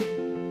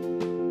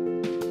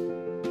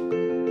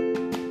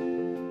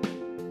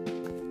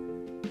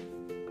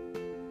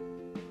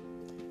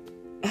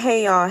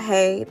Hey y'all,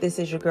 hey, this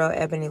is your girl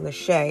Ebony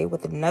Lachey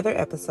with another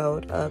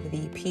episode of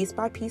the Piece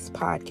by Piece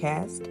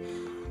podcast.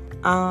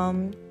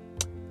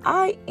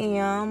 I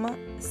am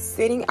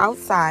sitting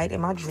outside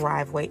in my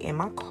driveway in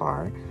my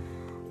car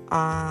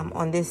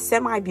on this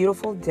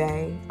semi-beautiful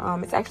day.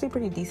 It's actually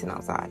pretty decent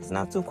outside. It's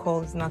not too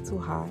cold, it's not too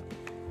hot.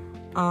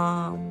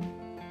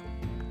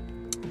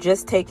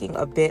 Just taking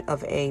a bit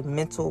of a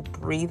mental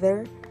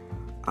breather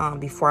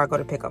before I go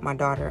to pick up my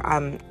daughter.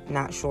 I'm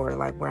not sure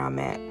where I'm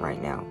at right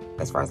now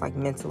as far as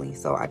mentally.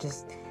 So I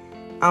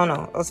don't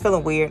know. I was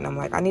feeling weird and I'm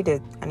like, I need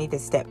to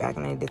step back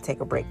and I need to take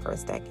a break for a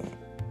second.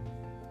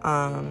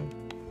 And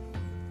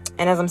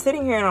as I'm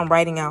sitting here and I'm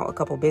writing out a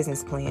couple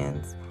business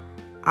plans,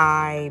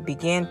 I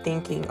began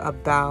thinking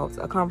about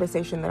a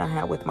conversation that I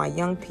had with my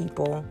young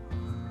people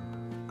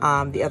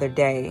the other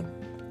day.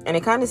 And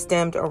it kind of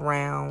stemmed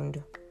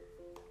around,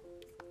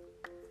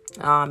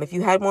 if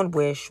you had one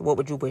wish, what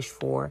would you wish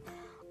for?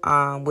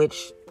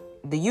 Which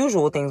the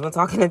usual things when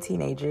talking to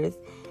teenagers,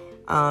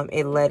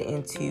 it led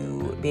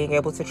into being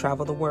able to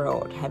travel the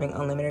world, having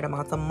unlimited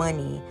amounts of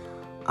money,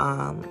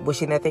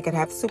 wishing that they could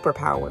have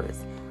superpowers.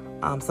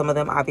 Some of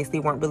them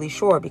obviously weren't really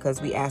sure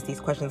because we asked these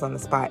questions on the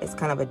spot. It's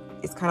kind of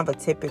a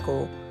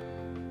typical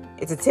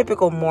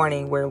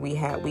morning where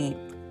we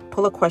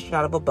pull a question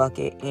out of a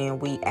bucket and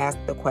we ask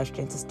the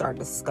question to start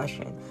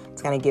discussion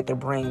to kind of get their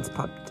brains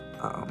pumped,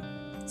 to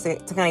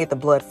kind of get the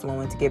blood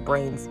flowing, to get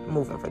brains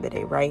moving for the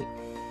day, right?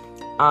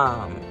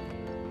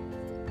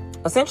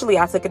 Essentially,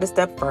 I took it a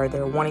step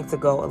further, wanting to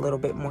go a little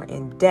bit more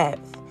in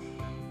depth,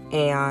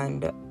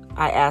 and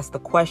I asked the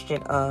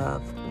question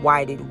of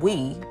why did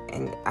we,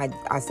 and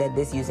I said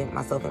this using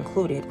myself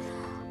included,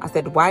 I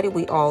said, why did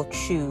we all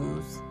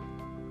choose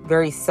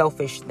very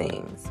selfish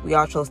things? We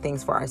all chose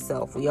things for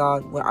ourselves.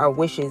 Our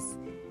wishes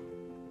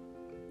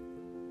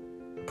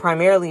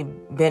primarily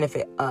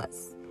benefit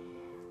us.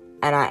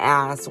 And I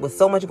asked, with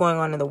so much going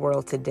on in the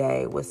world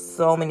today, with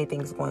so many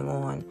things going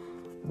on,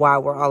 why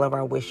were all of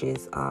our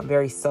wishes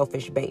very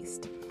selfish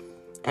based?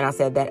 And I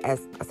said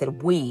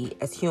we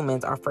as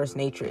humans, our first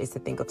nature is to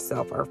think of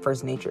self. Our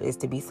first nature is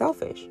to be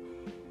selfish.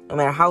 No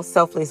matter how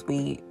selfless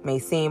we may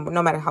seem,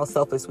 no matter how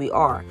selfless we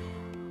are,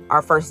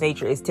 our first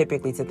nature is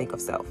typically to think of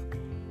self.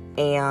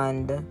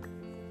 And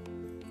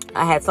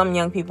I had some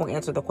young people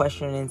answer the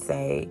question and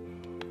say,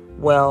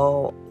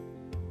 well,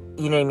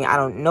 you know what I mean? I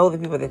don't know the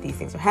people that these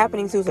things are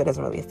happening to, so it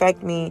doesn't really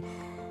affect me.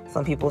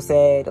 Some people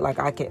said, I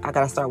got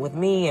to start with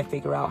me and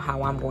figure out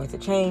how I'm going to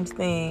change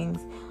things.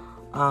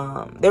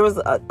 There was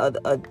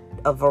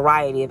a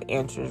variety of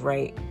answers,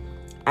 right?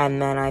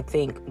 And then I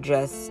think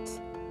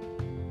just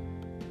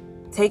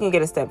taking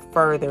it a step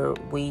further,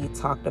 we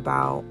talked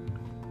about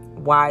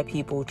why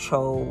people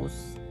chose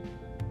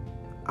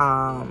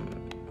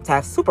to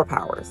have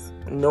superpowers,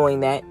 knowing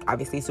that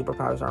obviously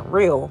superpowers aren't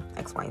real,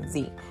 X, Y, and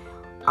Z,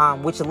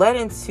 which led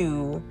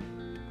into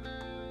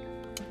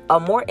a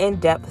more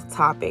in-depth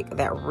topic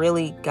that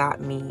really got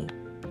me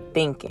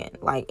thinking.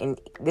 And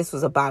this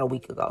was about a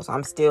week ago, so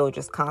I'm still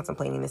just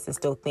contemplating this and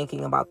still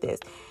thinking about this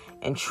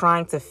and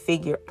trying to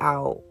figure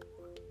out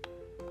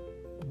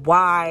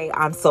why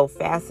I'm so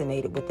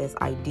fascinated with this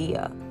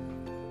idea.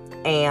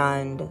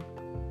 And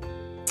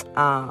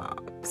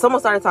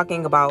someone started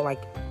talking about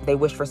they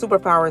wished for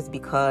superpowers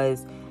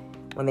because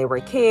when they were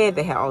a kid,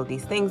 they had all of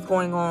these things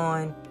going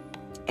on.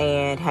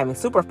 And having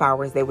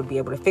superpowers, they would be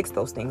able to fix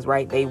those things,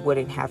 right? They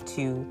wouldn't have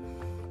to,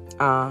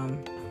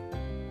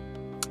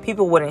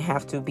 people wouldn't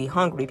have to be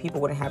hungry. People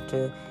wouldn't have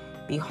to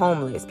be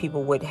homeless.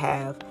 People would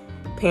have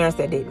parents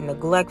that didn't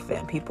neglect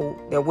them.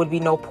 There would be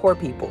no poor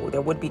people.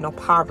 There would be no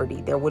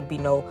poverty. There would be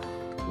no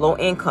low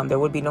income. There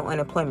would be no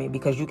unemployment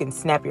because you can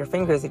snap your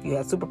fingers if you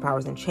had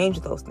superpowers and change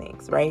those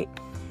things, right?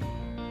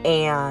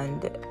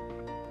 And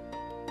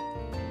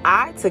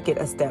I took it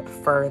a step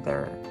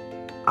further.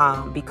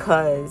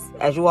 Because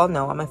as you all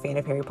know, I'm a fan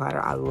of Harry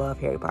Potter. I love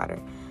Harry Potter.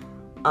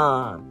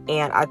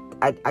 And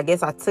I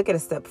guess I took it a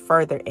step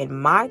further in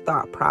my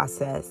thought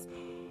process,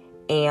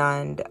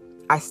 and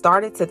I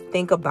started to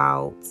think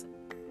about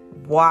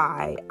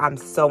why I'm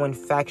so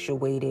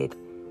infatuated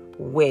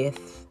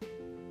with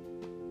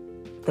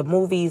the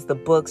movies, the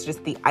books,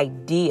 just the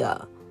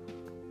idea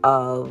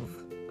of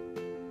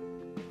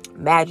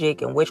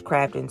magic and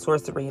witchcraft and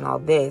sorcery and all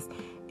this.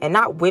 And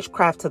not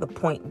witchcraft to the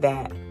point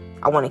that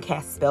I want to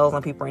cast spells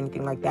on people or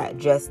anything like that.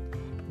 Just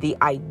the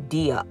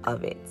idea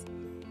of it.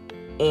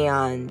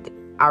 And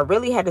I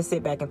really had to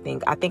sit back and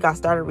think. I think I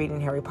started reading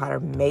Harry Potter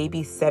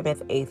maybe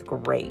 7th, 8th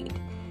grade.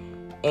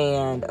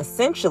 And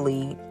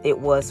essentially, it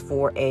was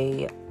for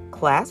a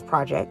class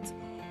project.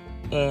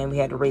 And we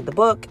had to read the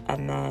book.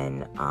 And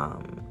then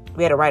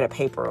we had to write a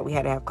paper. We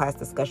had to have class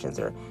discussions.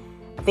 Or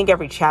I think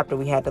every chapter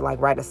we had to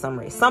write a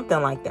summary.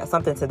 Something like that.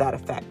 Something to that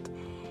effect.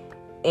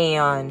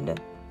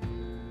 And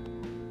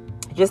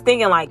just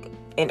thinking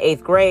in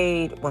 8th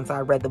grade, once I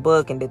read the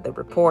book and did the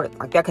report,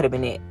 that could have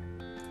been it.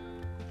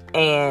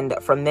 And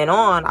from then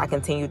on, I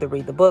continued to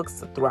read the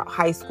books throughout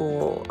high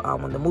school.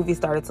 When the movie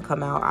started to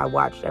come out, I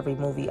watched every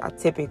movie. I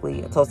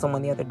told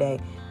someone the other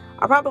day,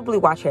 I probably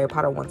watch Harry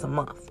Potter once a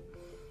month.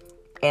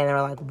 And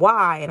they're like,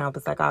 why? And I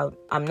was like,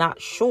 I'm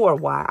not sure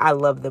why. I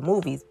love the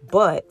movies,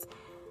 but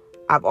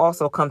I've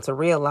also come to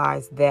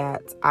realize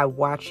that I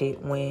watch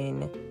it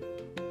when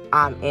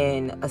I'm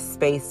in a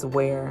space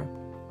where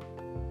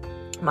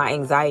my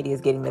anxiety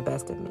is getting the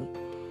best of me.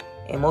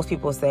 And most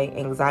people say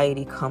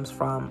anxiety comes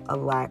from a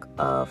lack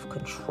of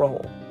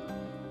control.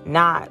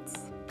 Not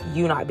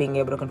you not being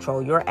able to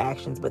control your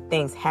actions, but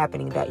things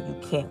happening that you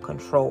can't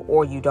control,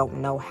 or you don't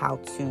know how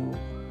to,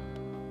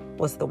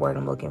 what's the word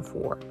I'm looking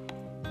for?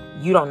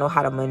 You don't know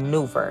how to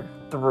maneuver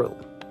through,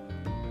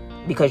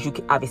 because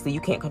obviously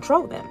you can't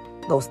control them.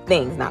 Those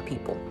things, not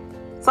people.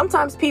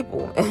 Sometimes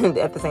people, and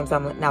at the same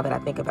time, now that I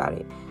think about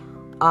it,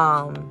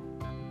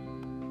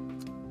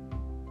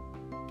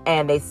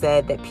 and they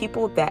said that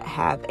people that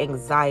have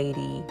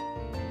anxiety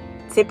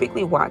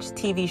typically watch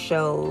TV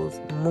shows,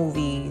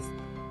 movies,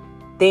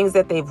 things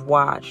that they've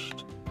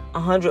watched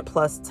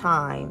 100+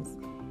 times,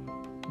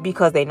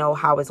 because they know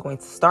how it's going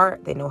to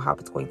start, they know how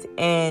it's going to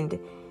end,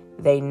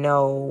 they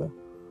know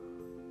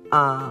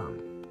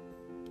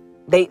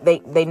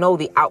they know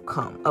the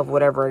outcome of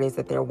whatever it is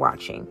that they're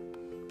watching.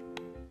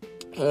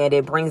 And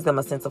it brings them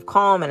a sense of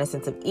calm and a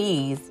sense of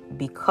ease,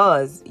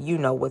 because you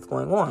know what's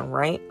going on,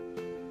 right?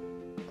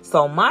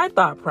 So my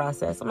thought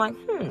process, I'm like,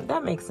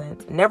 that makes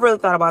sense. Never really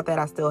thought about that.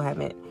 I still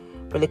haven't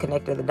really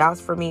connected the dots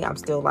for me. I'm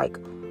still like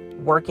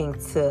working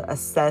to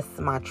assess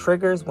my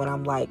triggers when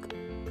I'm like,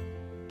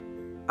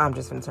 I'm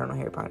just gonna turn on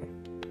Harry Potter,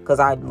 because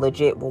I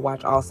legit will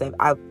watch all 7.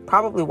 I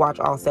probably watch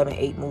all 7,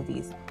 8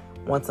 movies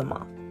once a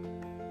month.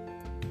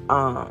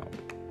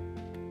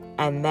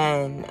 And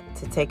then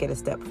to take it a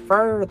step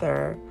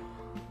further,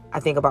 I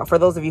think about, for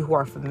those of you who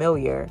are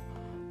familiar,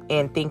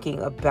 and thinking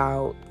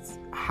about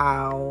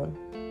how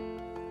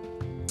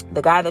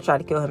the guy that tried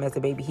to kill him as a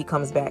baby, he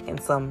comes back in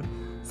some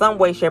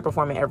way, shape, or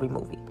form in every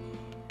movie.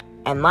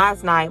 And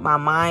last night, my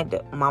mind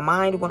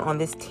went on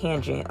this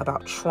tangent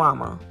about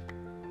trauma,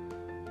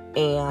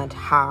 and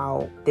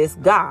how this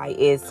guy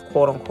is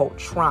quote unquote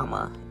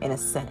trauma in a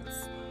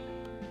sense.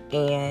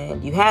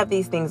 And you have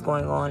these things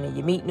going on, and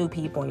you meet new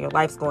people, and your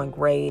life's going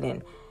great,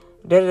 and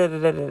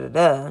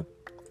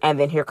and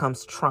then here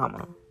comes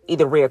trauma,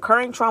 either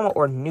reoccurring trauma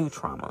or new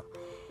trauma.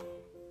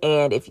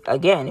 And if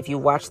you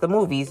watch the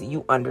movies,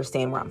 you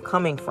understand where I'm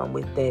coming from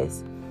with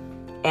this.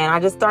 And I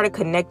just started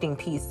connecting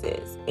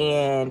pieces.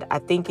 And I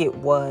think it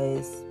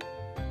was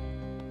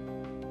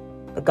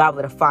the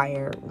Goblet of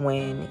Fire,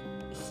 when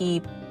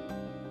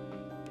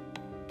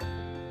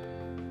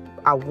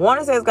I want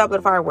to say it's Goblet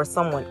of Fire, where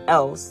someone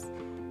else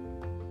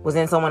was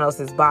in someone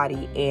else's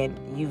body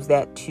and used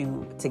that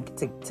to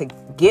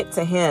get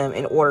to him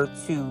in order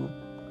to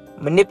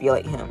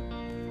manipulate him.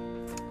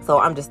 So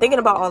I'm just thinking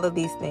about all of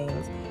these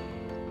things.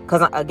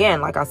 Because,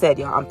 again, like I said,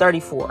 y'all, I'm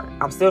 34.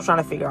 I'm still trying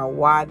to figure out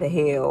why the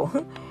hell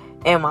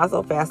am I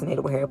so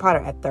fascinated with Harry Potter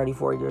at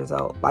 34 years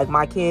old. Like,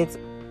 my kids,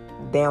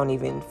 they don't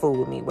even fool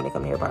with me when it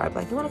comes to Harry Potter. I'm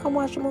like, you want to come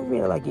watch the movie?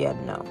 They're like, yeah,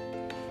 no.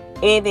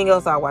 Anything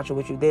else, I'll watch it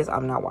with you. This,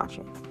 I'm not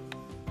watching.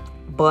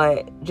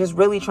 But just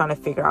really trying to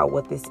figure out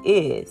what this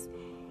is.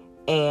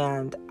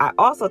 And I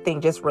also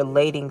think just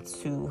relating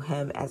to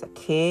him as a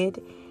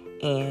kid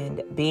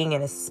and being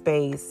in a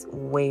space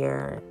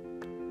where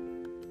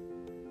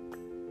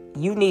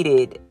you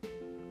needed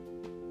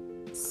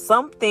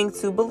something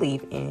to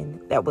believe in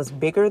that was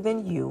bigger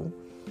than you,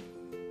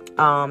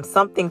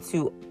 something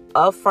to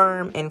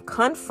affirm and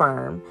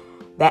confirm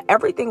that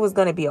everything was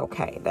going to be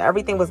okay, that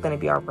everything was going to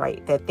be all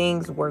right, that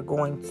things were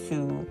going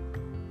to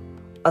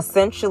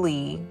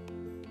essentially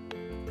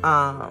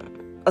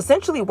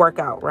work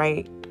out,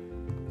 right?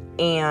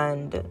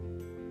 And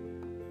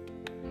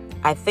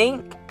I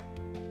think,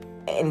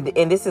 and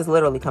this is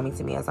literally coming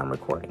to me as I'm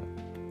recording.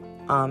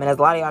 And as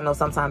a lot of y'all know,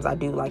 sometimes I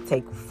do like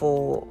take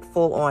full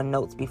on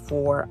notes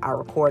before I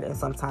record, and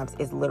sometimes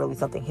it's literally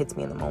something hits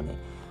me in the moment.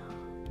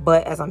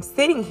 But as I'm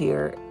sitting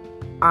here,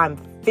 I'm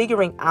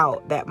figuring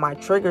out that my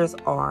triggers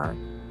are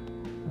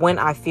when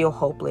I feel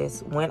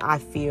hopeless, when I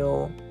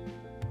feel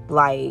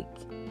like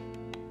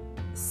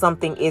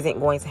something isn't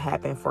going to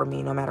happen for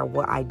me no matter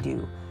what I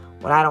do,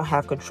 when I don't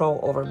have control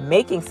over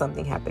making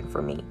something happen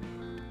for me.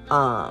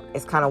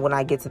 It's kind of when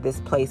I get to this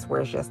place where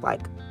it's just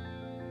like,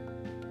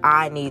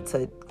 I need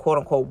to quote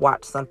unquote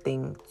watch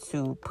something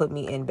to put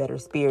me in better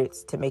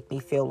spirits, to make me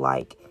feel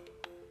like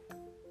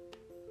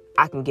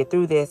I can get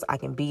through this, I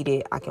can beat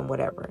it, I can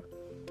whatever.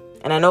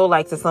 And I know,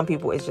 like, to some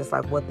people it's just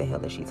like, what the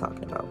hell is she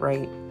talking about,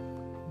 right?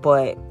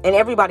 But, and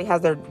everybody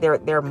has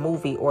their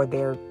movie or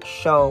their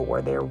show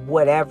or their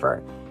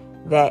whatever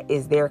that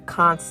is their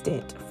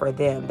constant for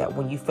them, that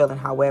when you feeling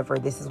however,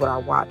 this is what I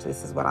watch,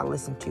 this is what I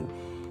listen to,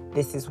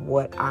 this is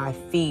what I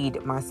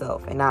feed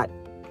myself, and not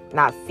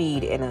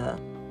feed in a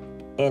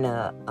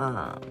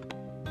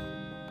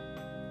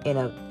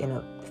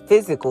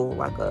physical,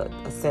 like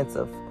a sense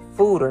of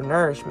food or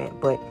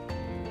nourishment, but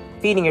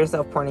feeding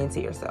yourself, pouring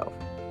into yourself.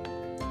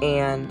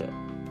 And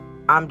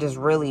I'm just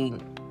really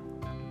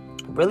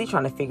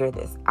trying to figure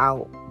this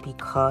out,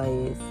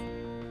 because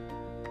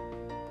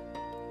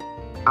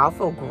I'll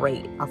feel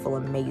great, I'll feel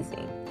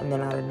amazing, and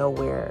then out of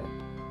nowhere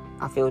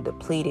I feel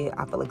depleted.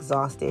 I feel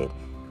exhausted.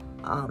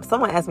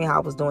 Someone asked me how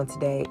I was doing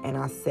today, and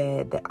I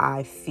said that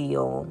I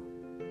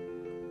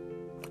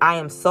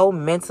am so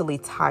mentally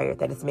tired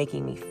that it's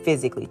making me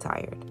physically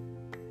tired.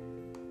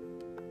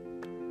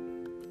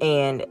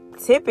 And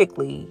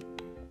typically,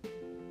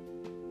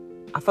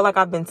 I feel like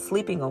I've been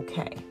sleeping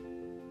okay.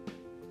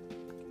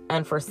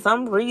 And for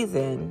some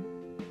reason,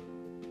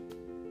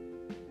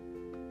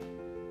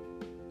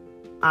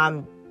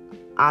 I'm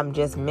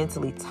just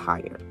mentally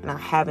tired, and I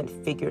haven't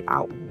figured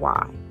out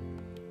why.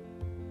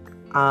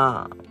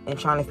 And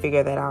trying to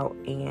figure that out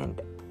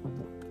and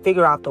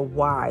figure out the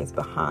whys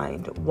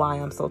behind why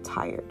I'm so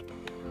tired.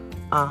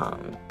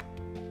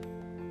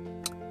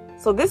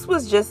 So this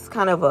was just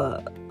kind of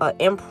a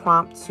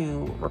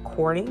impromptu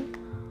recording.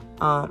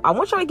 I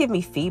want y'all to give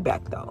me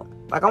feedback though.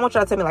 Like, I want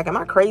y'all to tell me, like, am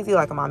I crazy?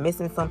 Like, am I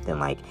missing something?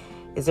 Like,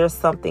 is there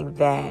something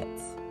that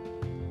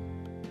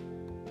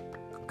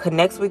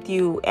connects with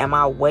you? Am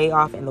I way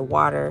off in the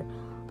water?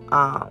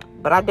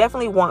 But I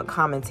definitely want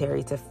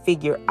commentary to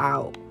figure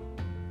out,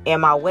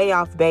 am I way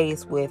off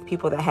base with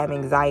people that have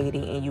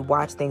anxiety and you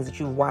watch things that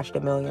you've watched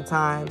a million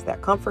times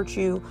that comfort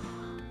you?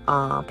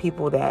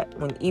 People that,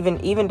 when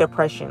even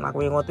depression, like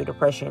when you're going through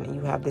depression and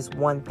you have this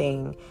one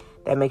thing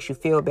that makes you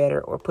feel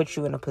better or puts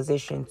you in a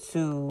position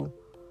to,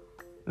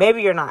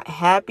 maybe you're not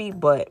happy,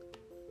 but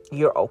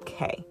you're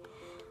okay.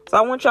 So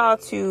I want y'all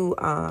to,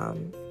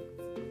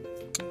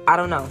 I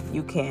don't know,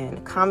 you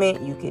can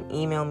comment, you can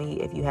email me.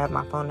 If you have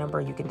my phone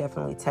number, you can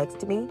definitely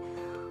text me.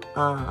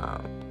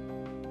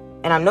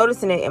 And I'm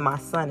noticing it in my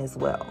son as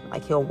well.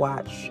 Like, he'll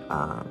watch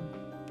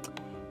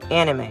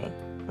anime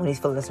when he's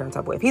feeling a certain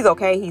type of way. If he's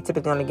okay, he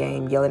typically on the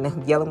game, yelling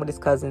with his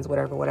cousins,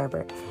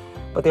 whatever.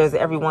 But there's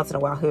every once in a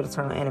while he'll just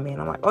turn on anime,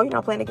 and I'm like, oh, you're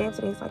not playing the game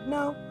today? He's like,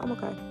 no, I'm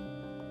okay.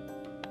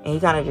 And he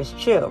kind of just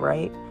chill,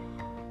 right?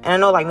 And I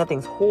know, like,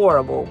 nothing's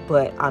horrible,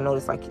 but I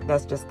notice, like,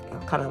 that's just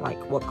kind of like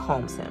what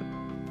calms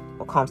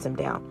him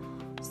down.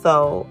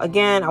 So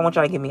again, I want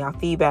y'all to give me your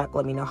feedback.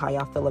 Let me know how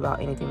y'all feel about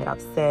anything that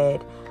I've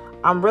said.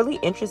 I'm really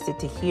interested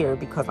to hear,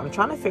 because I'm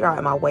trying to figure out,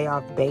 am I way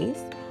off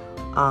base?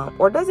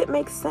 Or does it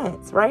make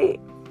sense, right?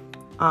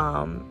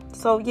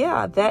 So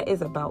yeah, that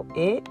is about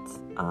it.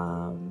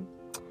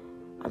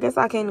 I guess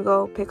I can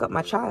go pick up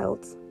my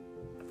child.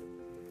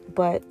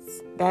 But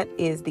that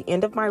is the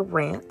end of my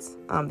rant,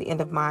 the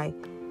end of my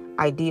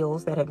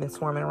ideals that have been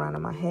swarming around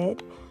in my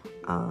head.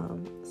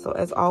 So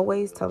as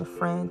always, tell a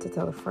friend to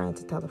tell a friend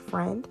to tell a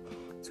friend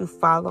to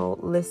follow,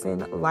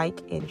 listen,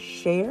 like, and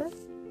share.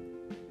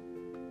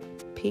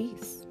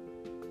 Peace.